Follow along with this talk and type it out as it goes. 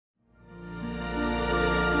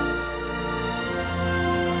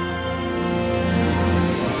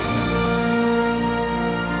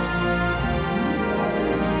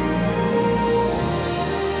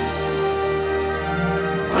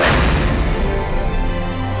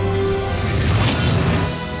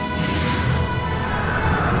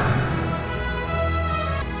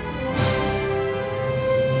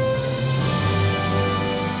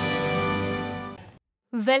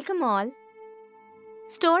Welcome all.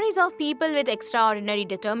 Stories of people with extraordinary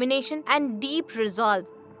determination and deep resolve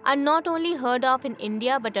are not only heard of in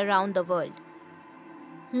India but around the world.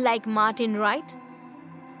 Like Martin Wright,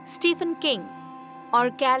 Stephen King, or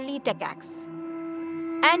Károly Takács.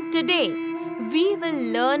 And today, we will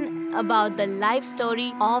learn about the life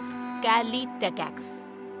story of Károly Takács.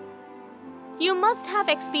 You must have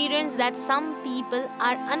experienced that some people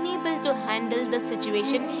are unable to handle the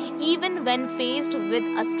situation even when faced with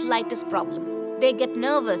a slightest problem. They get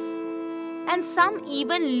nervous, and some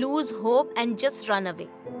even lose hope and just run away.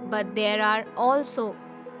 But there are also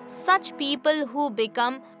such people who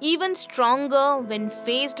become even stronger when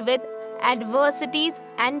faced with adversities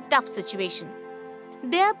and tough situations.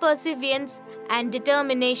 Their perseverance and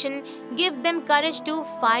determination give them courage to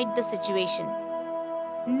fight the situation.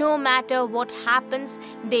 No matter what happens,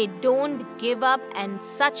 they don't give up, and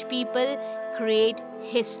such people create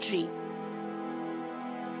history.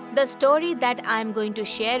 The story that I am going to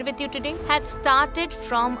share with you today had started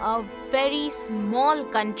from a very small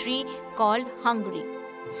country called Hungary.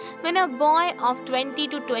 When a boy of 20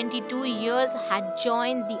 to 22 years had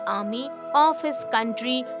joined the army of his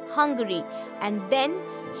country, Hungary, and then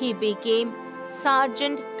he became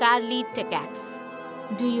Sergeant Károly Takács.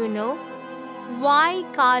 Do you know why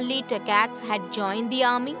Károly Takács had joined the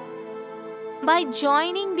army? By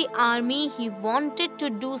joining the army, he wanted to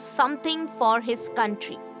do something for his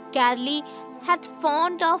country. Károly had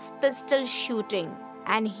fond of pistol shooting,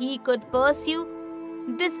 and he could pursue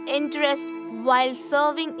this interest while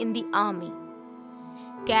serving in the army.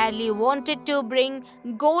 Károly wanted to bring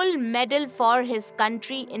gold medal for his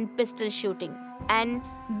country in pistol shooting, and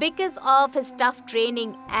because of his tough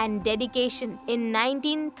training and dedication, in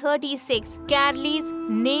 1936, Károly's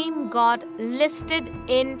name got listed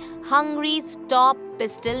in Hungary's top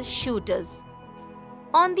pistol shooters.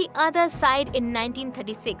 On the other side, in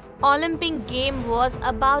 1936, Olympic game was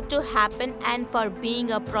about to happen, and for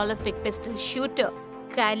being a prolific pistol shooter,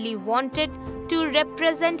 Károly wanted to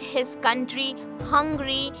represent his country,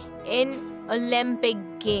 Hungary, in Olympic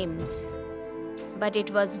Games. But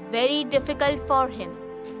it was very difficult for him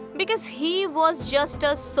because he was just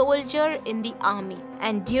a soldier in the army,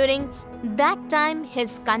 and during that time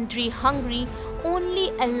his country, Hungary, only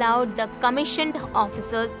allowed the commissioned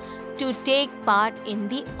officers to take part in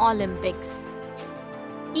the Olympics.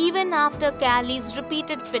 Even after Károly's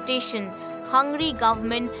repeated petition, Hungary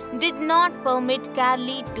government did not permit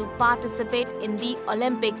Károly to participate in the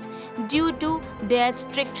Olympics due to their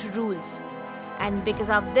strict rules. And because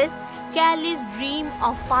of this, Károly's dream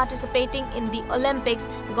of participating in the Olympics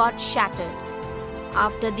got shattered.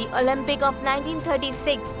 After the Olympic of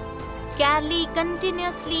 1936, Károly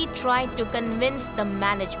continuously tried to convince the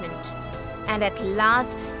management. And at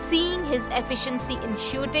last, seeing his efficiency in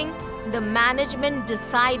shooting, the management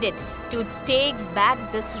decided to take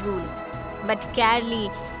back this rule. But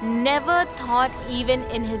Károly never thought, even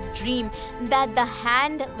in his dream, that the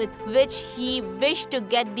hand with which he wished to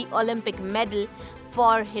get the Olympic medal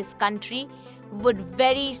for his country would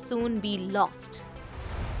very soon be lost.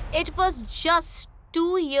 It was just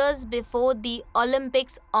 2 years before the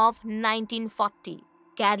Olympics of 1940.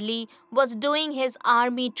 Károly was doing his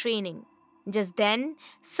army training. Just then,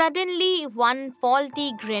 suddenly one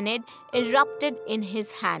faulty grenade erupted in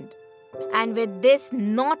his hand. And with this,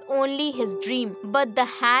 not only his dream, but the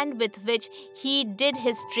hand with which he did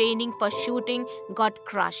his training for shooting got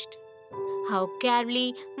crushed. How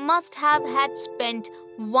Károly must have had spent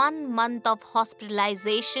 1 month of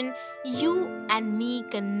hospitalization, you and me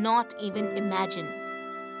cannot even imagine.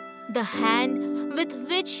 The hand with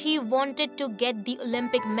which he wanted to get the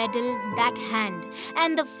Olympic medal, that hand,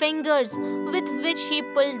 and the fingers with which he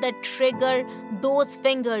pulled the trigger, those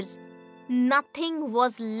fingers, nothing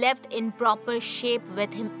was left in proper shape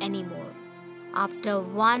with him anymore. After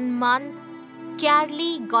 1 month,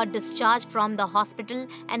 Károly got discharged from the hospital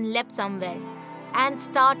and left somewhere and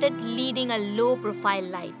started leading a low-profile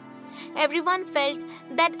life. Everyone felt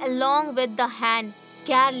that along with the hand,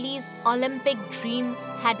 Károly's Olympic dream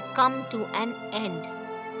had come to an end.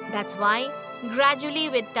 That's why, gradually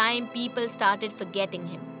with time, people started forgetting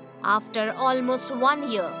him. After almost 1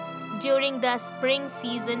 year, during the spring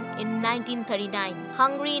season in 1939,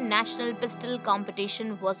 Hungary national pistol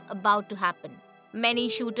competition was about to happen. Many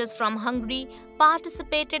shooters from Hungary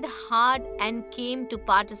participated hard and came to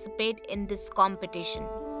participate in this competition.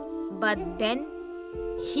 But then,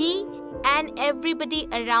 he and everybody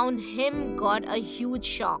around him got a huge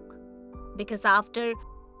shock. Because after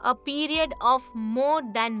a period of more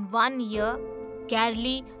than 1 year,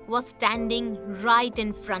 Károly was standing right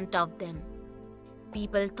in front of them.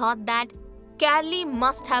 People thought that Károly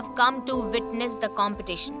must have come to witness the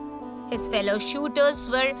competition. His fellow shooters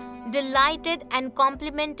were delighted and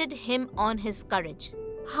complimented him on his courage.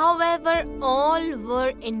 However, all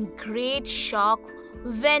were in great shock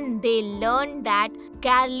when they learned that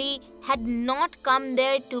Károly had not come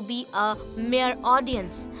there to be a mere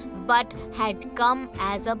audience but had come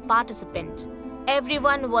as a participant.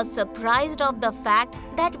 Everyone was surprised of the fact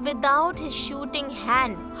that without his shooting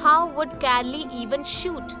hand, how would Károly even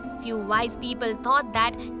shoot? Few wise people thought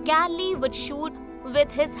that Károly would shoot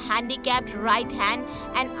with his handicapped right hand,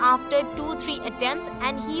 and after 2-3 attempts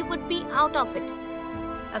and he would be out of it.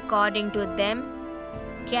 According to them,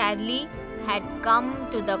 Károly had come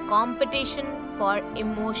to the competition for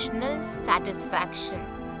emotional satisfaction.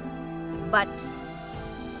 But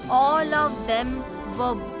all of them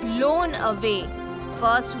were blown away.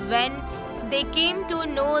 First, when they came to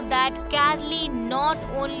know that Károly not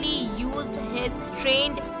only used his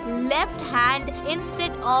trained left hand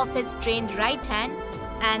instead of his trained right hand,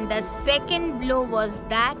 and the second blow was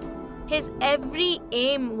that his every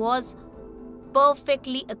aim was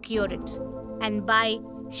perfectly accurate. And by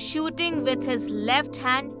shooting with his left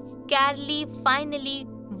hand, Károly finally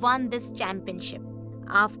won this championship.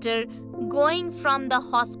 After going from the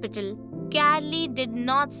hospital, Károly did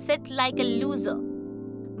not sit like a loser,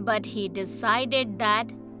 but he decided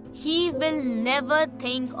that he will never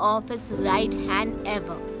think of his right hand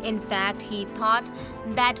ever. In fact, he thought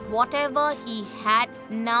that whatever he had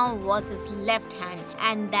now was his left hand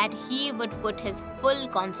and that he would put his full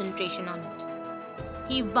concentration on it.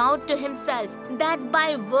 He vowed to himself that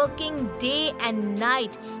by working day and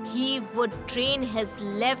night, he would train his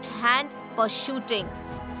left hand for shooting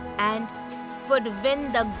and would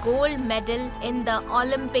win the gold medal in the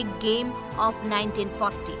Olympic game of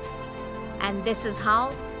 1940. And this is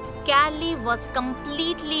how Károly was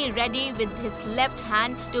completely ready with his left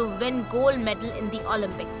hand to win gold medal in the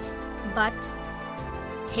Olympics. But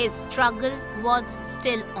his struggle was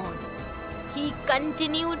still on. He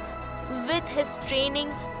continued with his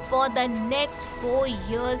training for the next 4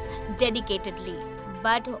 years dedicatedly.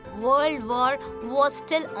 But World War was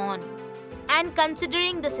still on. And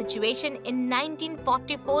considering the situation, in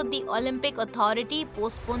 1944, the Olympic Authority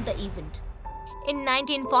postponed the event. In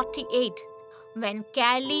 1948, when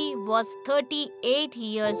Károly was 38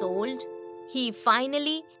 years old, he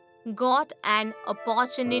finally got an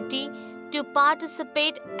opportunity to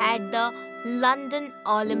participate at the London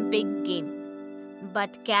Olympic Game.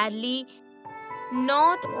 But Károly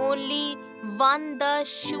not only won the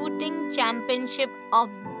shooting championship of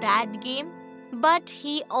that game, but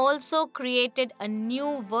he also created a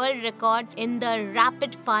new world record in the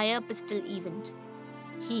rapid-fire pistol event.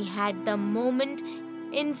 He had the moment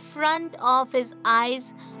in front of his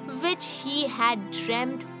eyes which he had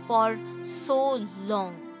dreamed for so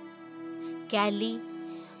long. Károly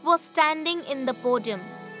was standing in the podium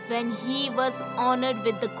when he was honored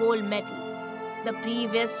with the gold medal. The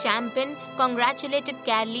previous champion congratulated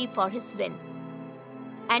Károly for his win.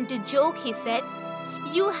 And to joke, he said,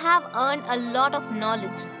 "You have earned a lot of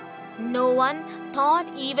knowledge. No one thought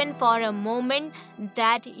even for a moment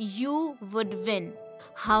that you would win.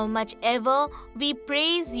 How much ever we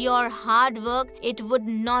praise your hard work, it would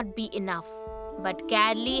not be enough." But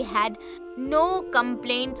Károly had no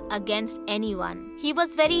complaints against anyone. He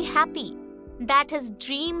was very happy that his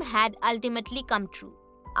dream had ultimately come true.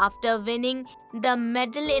 After winning the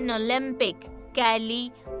medal in Olympic, Károly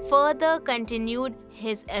further continued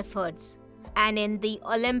his efforts. And in the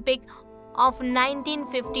Olympic of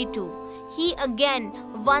 1952, he again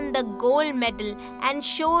won the gold medal and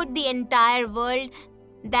showed the entire world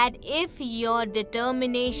that if your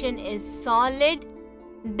determination is solid,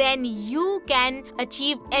 then you can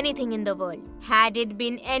achieve anything in the world. Had it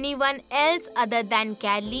been anyone else other than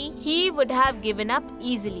Károly, he would have given up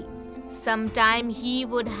easily. Sometime he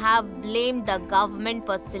would have blamed the government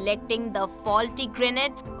for selecting the faulty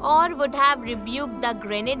grenade or would have rebuked the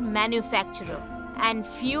grenade manufacturer. And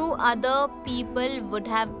few other people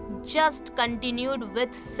would have just continued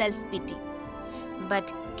with self-pity.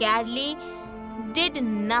 But Károly did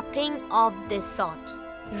nothing of this sort.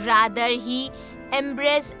 Rather, he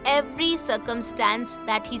embraced every circumstance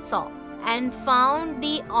that he saw and found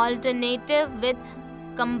the alternative with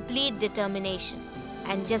complete determination.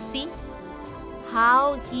 And just see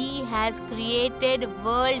how he has created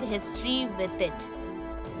world history with it.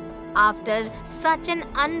 After such an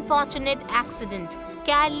unfortunate accident,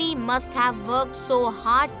 Károly must have worked so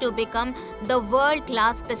hard to become the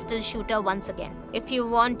world-class pistol shooter once again. If you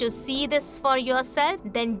want to see this for yourself,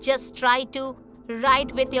 then just try to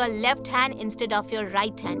write with your left hand instead of your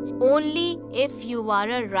right hand, only if you are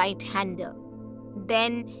a right-hander.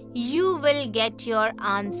 then you will get your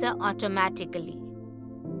answer automatically.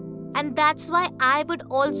 And that's why I would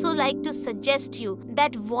also like to suggest you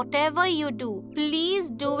that whatever you do, please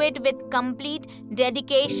do it with complete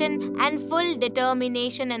dedication and full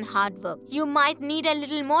determination and hard work. You might need a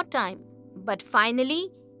little more time, but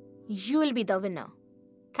finally, you'll be the winner.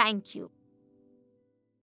 Thank you.